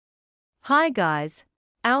Hi guys,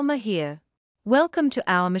 Alma here. Welcome to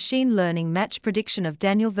our machine learning match prediction of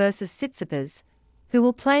Daniel versus Tsitsipas, who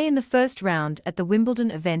will play in the first round at the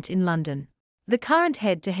Wimbledon event in London. The current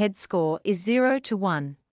head-to-head score is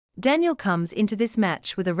 0-1. Daniel comes into this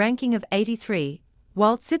match with a ranking of 83,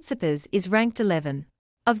 while Tsitsipas is ranked 11.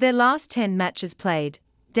 Of their last 10 matches played,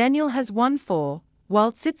 Daniel has won 4,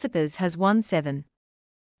 while Tsitsipas has won 7.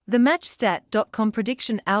 The Matchstat.com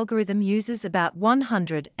prediction algorithm uses about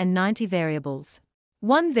 190 variables.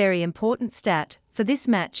 One very important stat for this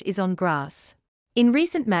match is on grass. In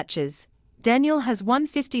recent matches, Daniel has won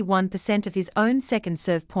 51% of his own second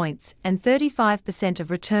serve points and 35%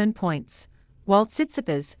 of return points, while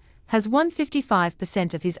Tsitsipas has won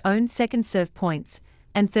 55% of his own second serve points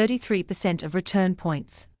and 33% of return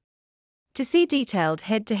points. To see detailed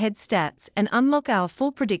head-to-head stats and unlock our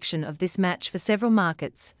full prediction of this match for several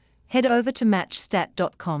markets, head over to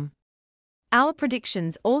Matchstat.com. Our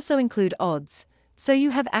predictions also include odds, so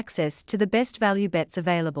you have access to the best value bets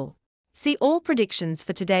available. See all predictions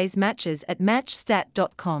for today's matches at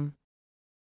Matchstat.com.